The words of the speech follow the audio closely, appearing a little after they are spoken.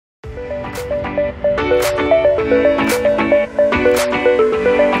Hi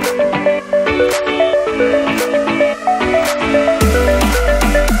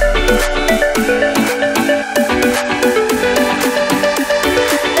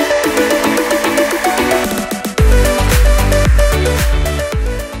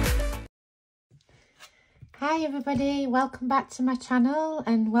everybody, welcome back to my channel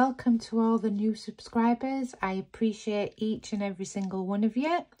and welcome to all the new subscribers. I appreciate each and every single one of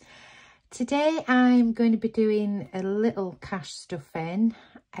you. Today I'm going to be doing a little cash stuffing.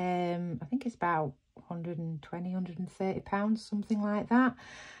 I think it's about 120, 130 pounds, something like that.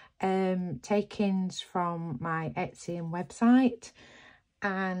 Takings from my Etsy and website,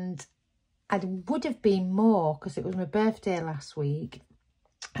 and I would have been more because it was my birthday last week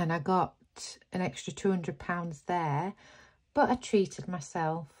and I got an extra £200 there, but I treated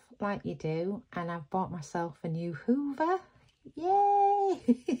myself like you do, and I've bought myself a new Hoover.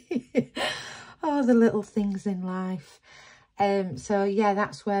 Yay! Oh, the little things in life. So yeah,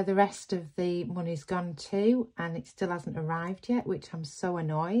 that's where the rest of the money's gone to, and it still hasn't arrived yet, which I'm so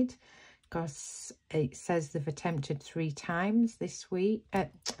annoyed because it says they've attempted 3 times this week.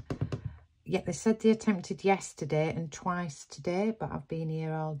 Yeah, they said they attempted yesterday and twice today, but I've been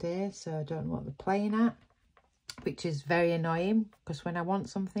here all day, so I don't know what they're playing at, which is very annoying because when I want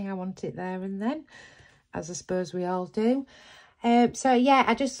something, I want it there and then, as I suppose we all do. So yeah,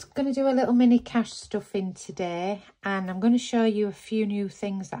 I'm just going to do a little mini cash stuffing today, and I'm going to show you a few new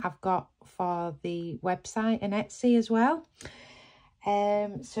things that I've got for the website and Etsy as well.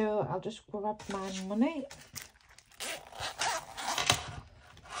 So I'll just grab my money.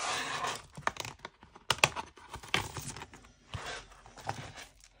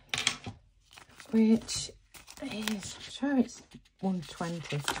 Which is, I'm sure it's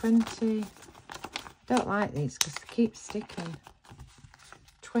 120, 20, I don't like these because they keep sticking.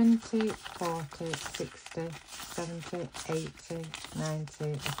 20, 40, 60, 70, 80, 90,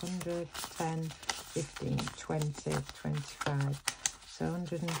 100, 10, 15, 20, 25, so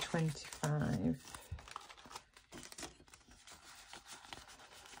 125.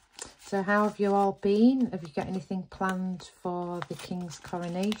 So how have you all been? Have you got anything planned for the King's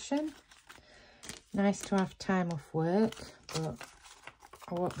coronation? Nice to have time off work, but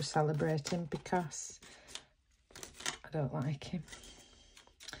I won't be celebrating because I don't like him.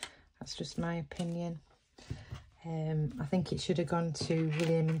 That's just my opinion. I think it should have gone to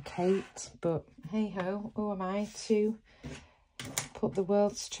William and Kate, but hey ho, who am I to put the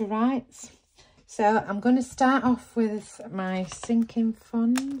worlds to rights? So I'm going to start off with my sinking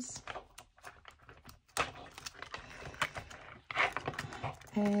funds.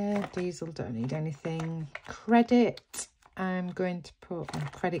 Diesel, don't need anything. Credit, I'm going to put on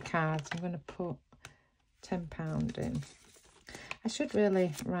credit cards. I'm going to put £10 in. I should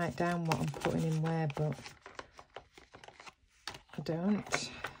really write down what I'm putting in where, but I don't.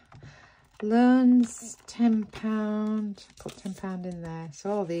 Loans, £10. Put £10 in there.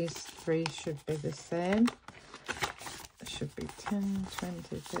 So all these 3 should be the same. It should be 10,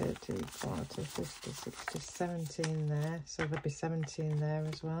 20, 30, 40, 50, 60, 70 in there. So there'll be 70 in there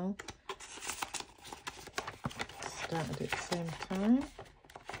as well. Started at the same time.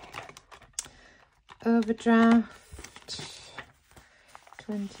 Overdraft.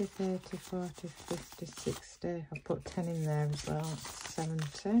 20, 30, 40, 50, 60. I'll put 10 in there as well.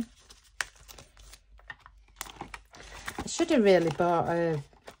 70. I should have really bought a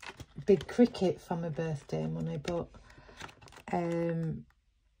big cricket for my birthday money, but I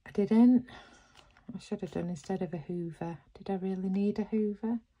didn't. I should have done instead of a Hoover. Did I really need a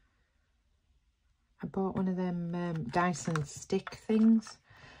Hoover? I bought one of them Dyson stick things.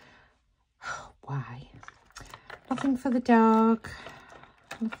 Why? Nothing for the dog.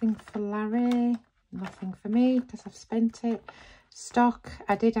 Nothing for Larry. Nothing for me because I've spent it. Stock,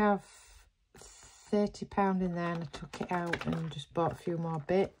 I did have £30 in there and I took it out and just bought a few more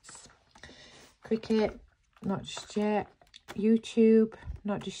bits. Cricket, not just yet. YouTube,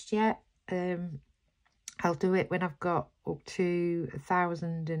 not just yet. I'll do it when I've got up to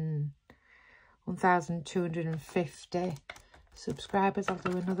 1,250 subscribers. I'll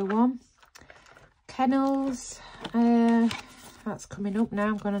do another one. Kennels, that's coming up now.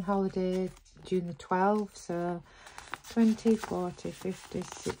 I'm going on holiday June the 12th, so 20, 40, 50,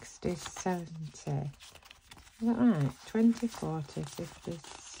 60, 70. Is that right? 20, 40, 50,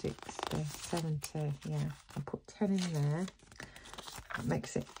 60, 70. Yeah, I'll put 10 in there. That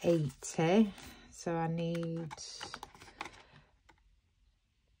makes it 80. So I need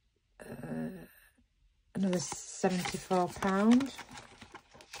another £74.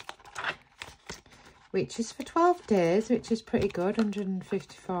 which is for 12 days, which is pretty good,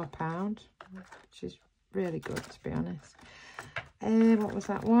 £154, which is really good, to be honest. What was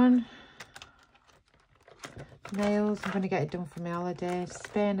that one? Nails, I'm going to get it done for my holiday.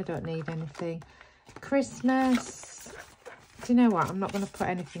 Spain, I don't need anything. Christmas, do you know what? I'm not going to put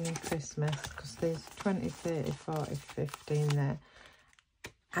anything in Christmas because there's 20, 30, 40, 50 in there.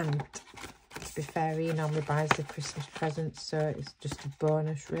 And to be fair, Ian normally buys the Christmas presents, so it's just a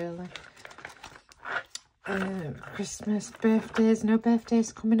bonus, really. Christmas, birthdays, no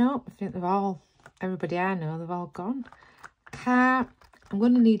birthdays coming up. I think they've all, everybody I know, they've all gone. Car, I'm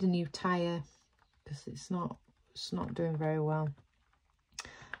going to need a new tyre because it's not doing very well.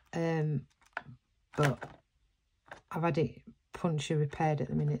 But I've had it puncture repaired at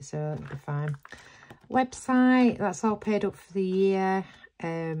the minute, so it'll be fine. Website, that's all paid up for the year.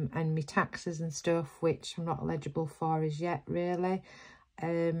 And my taxes and stuff, which I'm not eligible for as yet, really.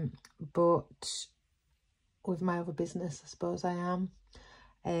 But with my other business, I suppose I am.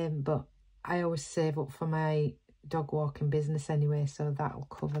 But I always save up for my dog walking business anyway, so that'll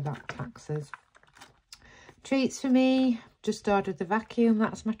cover that taxes. Treats for me, just ordered the vacuum,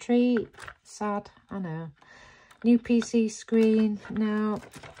 that's my treat. Sad, I know. New PC screen, no.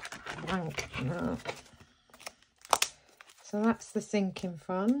 Blank, no. So that's the sinking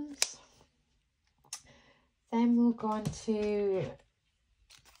funds. Then we'll go on to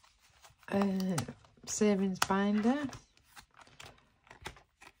savings binder.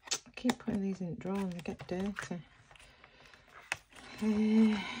 I keep putting these in the drawer and they get dirty.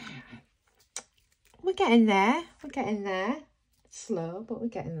 We're getting there. We're getting there. Slow, but we're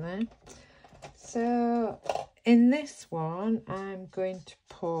getting there. So in this one, I'm going to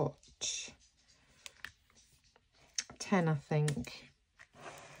put 10, I think.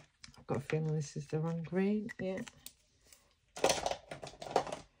 I've got a feeling this is the wrong green. Yeah. I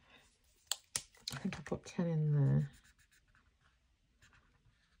think I put 10 in there.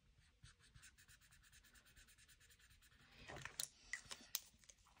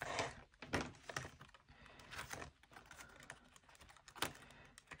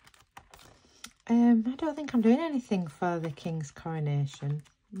 I don't think I'm doing anything for the King's coronation.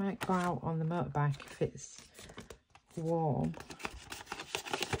 Might go out on the motorbike if it's warm.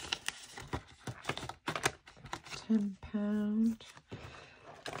 £10.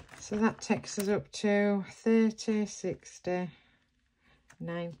 So that takes us up to 30, 60,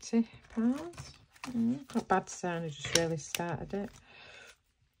 £90. Not bad sound, I just really started it.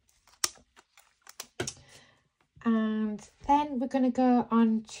 And then we're going to go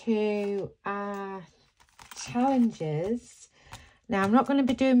on to our challenges. Now, I'm not going to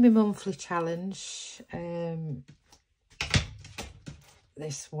be doing my monthly challenge.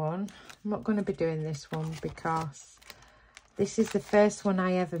 This one. I'm not going to be doing this one because this is the first one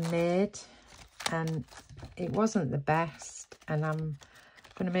I ever made. And it wasn't the best. And I'm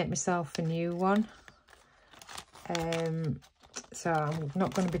going to make myself a new one. So I'm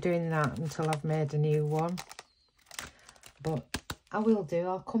not going to be doing that until I've made a new one. But I will do.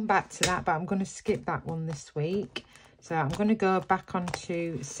 I'll come back to that, but I'm going to skip that one this week. So I'm going to go back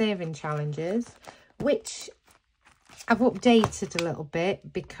onto saving challenges, which I've updated a little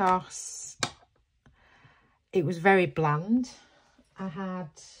bit because it was very bland. I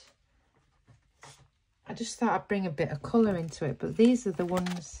just thought I'd bring a bit of colour into it, but these are the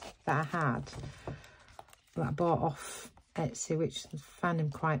ones that I had that I bought off Etsy, which I found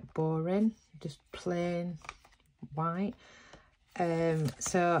them quite boring, just plain white.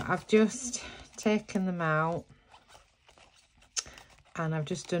 So I've just taken them out and I've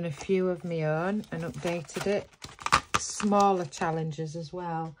just done a few of my own and updated it. Smaller challenges as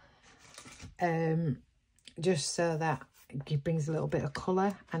well, just so that it brings a little bit of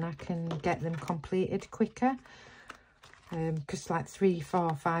colour and I can get them completed quicker, because like £300,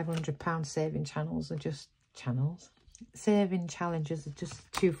 £400, £500 saving channels are just saving challenges are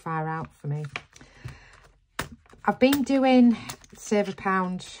just too far out for me. I've been doing save a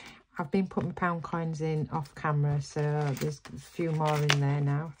pound. I've been putting pound coins in off camera, so there's a few more in there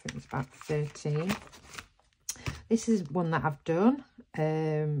now. I think it's about 13. This is one that I've done,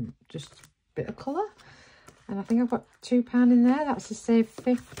 just a bit of colour. And I think I've got £2 in there. That's a save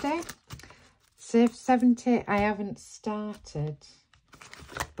 50. Save 70, I haven't started.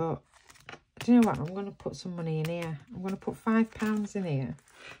 But do you know what? I'm going to put some money in here. I'm going to put £5 in here.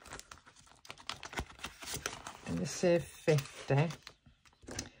 And the save 50.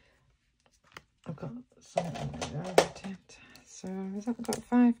 I've got something there. So has that got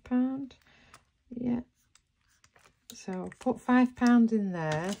 £5? Yeah. So I'll put £5 in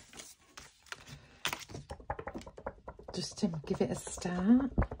there. Just to give it a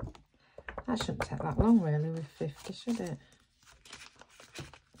start. That shouldn't take that long really with 50, should it?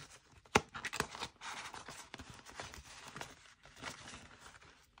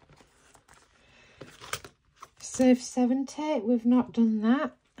 Save 70, we've not done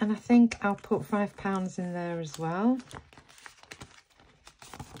that. And I think I'll put £5 in there as well.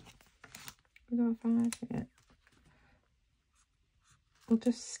 We got 5, yeah. We'll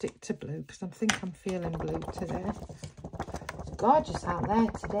just stick to blue because I think I'm feeling blue today. It's gorgeous out there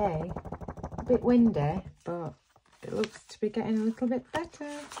today. A bit windy, but it looks to be getting a little bit better.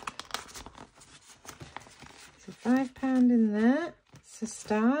 So £5 in there. It's a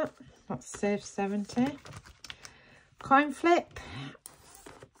start. Let's save 70. Coin flip.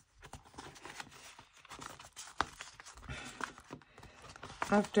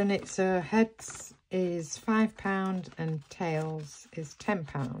 I've done it so heads is £5 and tails is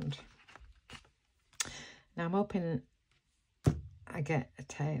 £10. Now I'm hoping I get a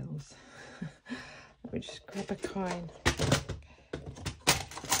tails. Let me just grab a coin.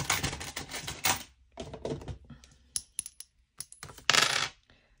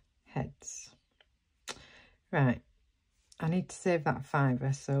 Heads. Right. I need to save that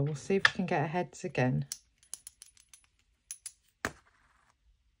 £5, so we'll see if we can get a heads again.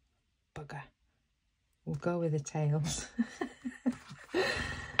 Bugger. We'll go with the tails.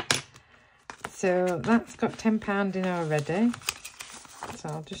 So that's got £10 in already. So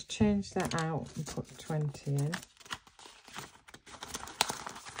I'll just change that out and put 20 in.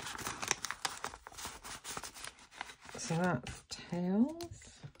 So that's tails.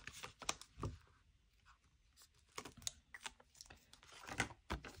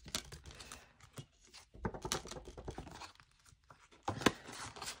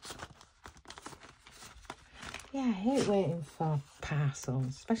 Yeah, I hate waiting for parcels,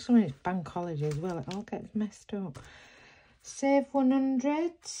 especially when it's bank holiday as well. It all gets messed up. Save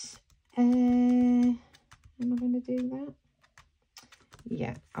 100. Am I going to do that?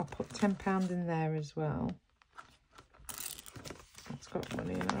 Yeah, I'll put £10 in there as well. That's got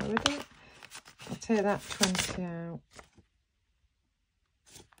money in already. I'll take that 20 out.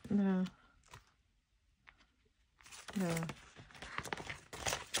 No. No.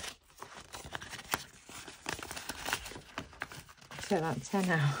 Take that 10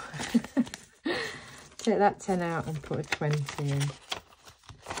 out. Take that 10 out and put a 20 in.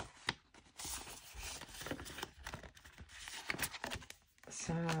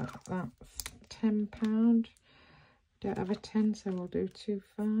 So that's £10. Don't have a 10, so we'll do 2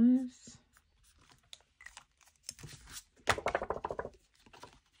 5s.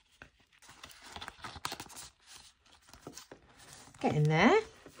 Getting there.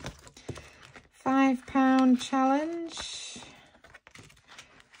 £5 challenge.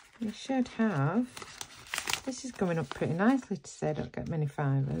 You should have. This is coming up pretty nicely today. I don't get many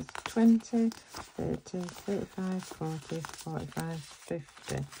 5s. 20, 30, 35, 40, 45,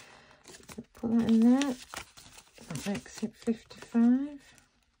 50. So put that in there. That makes it 55.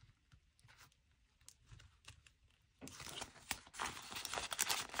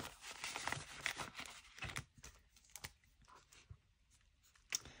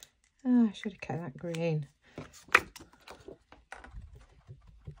 Oh, I should have kept that green.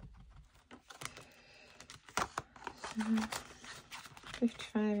 So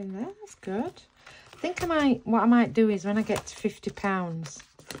 55 in there, that's good. I think what I might do is when I get to £50,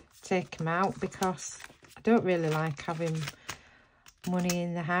 take them out, because I don't really like having money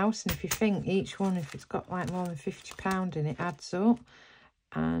in the house. And if you think each one, if it's got like more than £50 in it, adds up.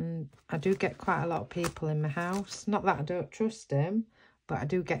 And I do get quite a lot of people in my house. Not that I don't trust them, but I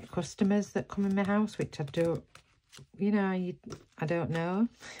do get customers that come in my house, which I don't, you know, I don't know.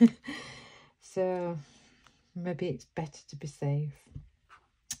 So maybe it's better to be safe.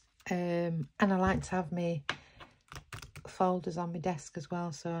 And I like to have my folders on my desk as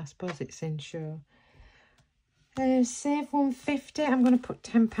well, so I suppose it's in show. Save 150. I'm going to put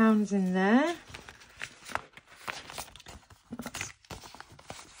 £10 in there. That's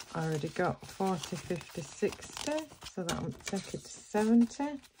already got 40, 50, 60. So that will take it to 70.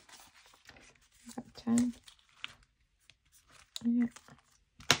 Got 10. Yeah.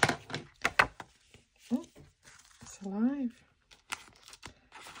 Oh, it's alive.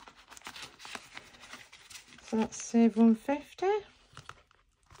 So let's save 150.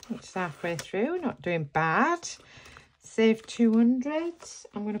 It's halfway through, not doing bad. Save 200.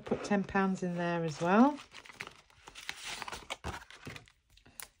 I'm going to put £10 in there as well.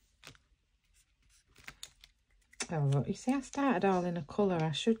 Oh, look, you see, I started all in a colour.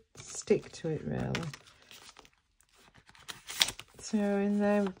 I should stick to it, really. So in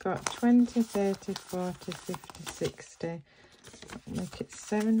there we've got 20, 30, 40, 50, 60. That'll make it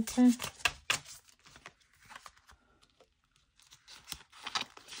 70.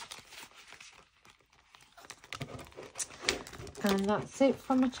 And that's it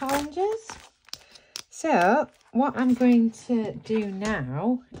for my challenges. So what I'm going to do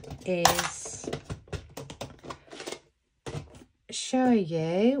now is show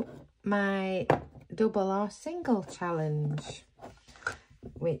you my double or single challenge,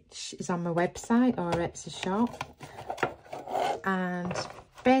 which is on my website or Etsy shop. And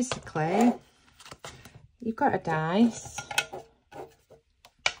basically you've got a dice,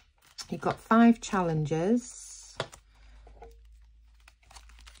 you've got 5 challenges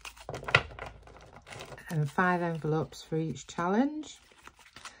and 5 envelopes for each challenge.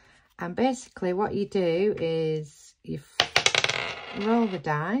 And basically what you do is you roll the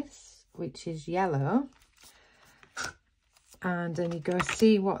dice, which is yellow, and then you go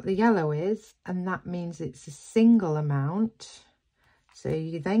see what the yellow is, and that means it's a single amount. So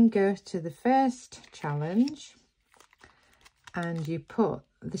you then go to the first challenge and you put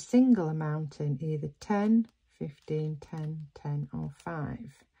the single amount in, either 10, 15, 10, 10 or 5.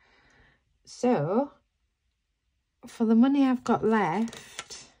 So for the money I've got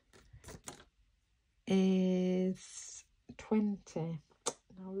left is 20.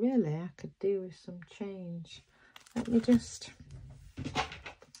 Now really I could do with some change. Let me just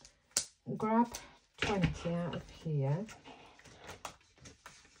grab 20 out of here.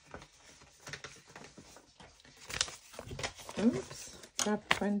 Oops, grab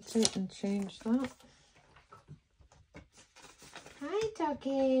 20 and change that. Hi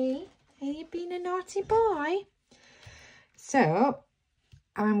doggy, are you being a naughty boy? So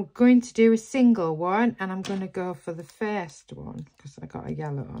I'm going to do a single one, and I'm going to go for the first one because I got a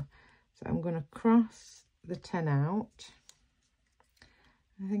yellow. So I'm going to cross the 10 out.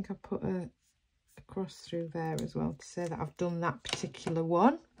 I think I put a cross through there as well to say that I've done that particular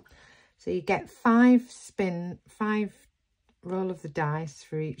one. So you get 5 roll of the dice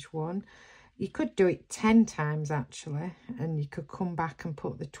for each one. You could do it 10 times actually, and you could come back and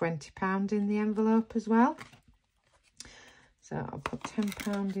put the £20 in the envelope as well. So I'll put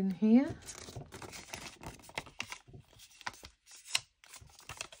 £10 in here.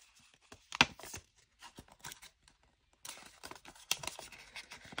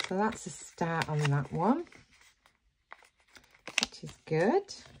 So that's a start on that one, which is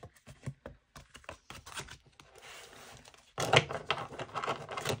good.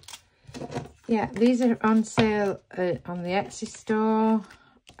 Yeah, these are on sale on the Etsy store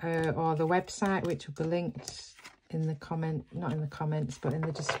or the website, which will be linked in the not in the comments, but in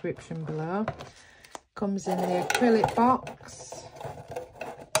the description below. Comes in the acrylic box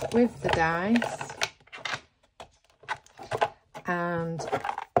with the dice, and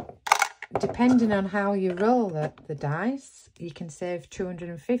depending on how you roll the dice, you can save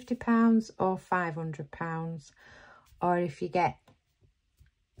 £250 or £500, or if you get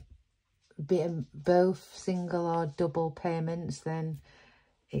a bit of both single or double payments, then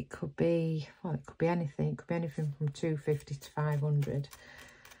it could be, well, it could be anything. It could be anything from £250 to £500.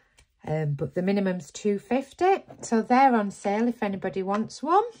 But the minimum's £250. So they're on sale if anybody wants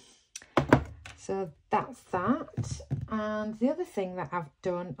one. So that's that. And the other thing that I've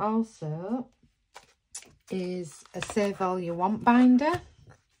done also is a Save All You Want binder.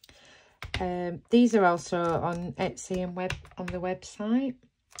 These are also on Etsy and on the website.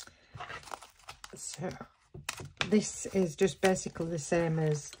 So this is just basically the same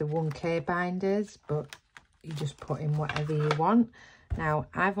as the 1K binders, but you just put in whatever you want. Now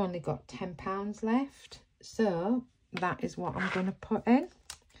I've only got £10 left, so that is what I'm going to put in.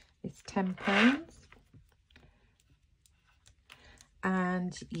 It's £10,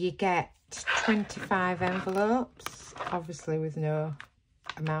 and you get 25 envelopes, obviously with no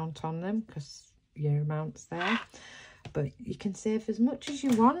amount on them because your amount's there, but you can save as much as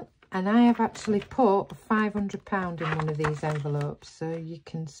you want. And I have actually put £500 in one of these envelopes, so you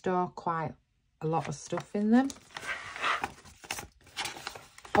can store quite a lot of stuff in them.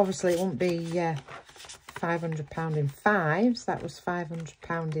 Obviously it won't be £500 in 5s, that was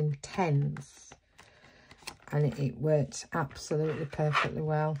 £500 in 10s. And it worked absolutely perfectly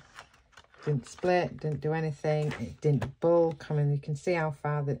well. Didn't split, didn't do anything, it didn't bulk. I mean, you can see how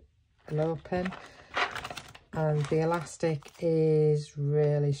far it'll open. And the elastic is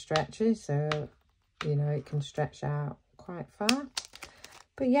really stretchy, so you know it can stretch out quite far.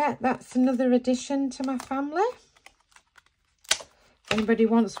 But yeah, that's another addition to my family. If anybody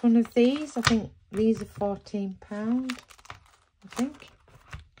wants one of these, I think these are £14, I think.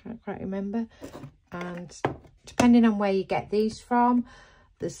 Can't quite remember. And depending on where you get these from,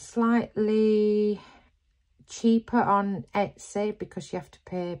 they're slightly cheaper on Etsy because you have to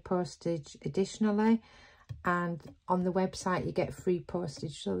pay postage additionally. And on the website you get free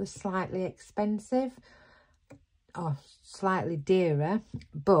postage, so they're slightly expensive. or slightly dearer,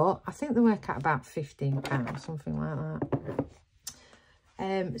 but I think they work at about £15, something like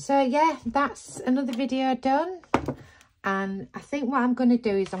that. So yeah, that's another video done. And I think what I'm going to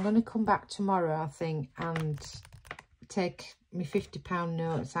do is I'm going to come back tomorrow, I think, and take my £50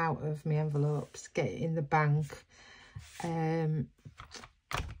 notes out of my envelopes, get it in the bank, you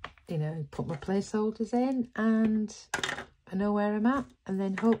know, put my placeholders in, and I know where I'm at. And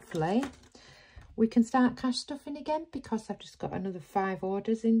then hopefully we can start cash stuffing again, because I've just got another 5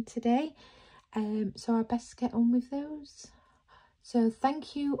 orders in today. So I best get on with those. So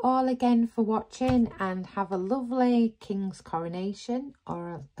thank you all again for watching, and have a lovely King's Coronation,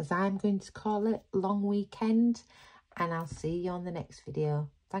 or as I'm going to call it, long weekend. And I'll see you on the next video.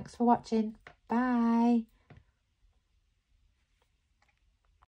 Thanks for watching. Bye.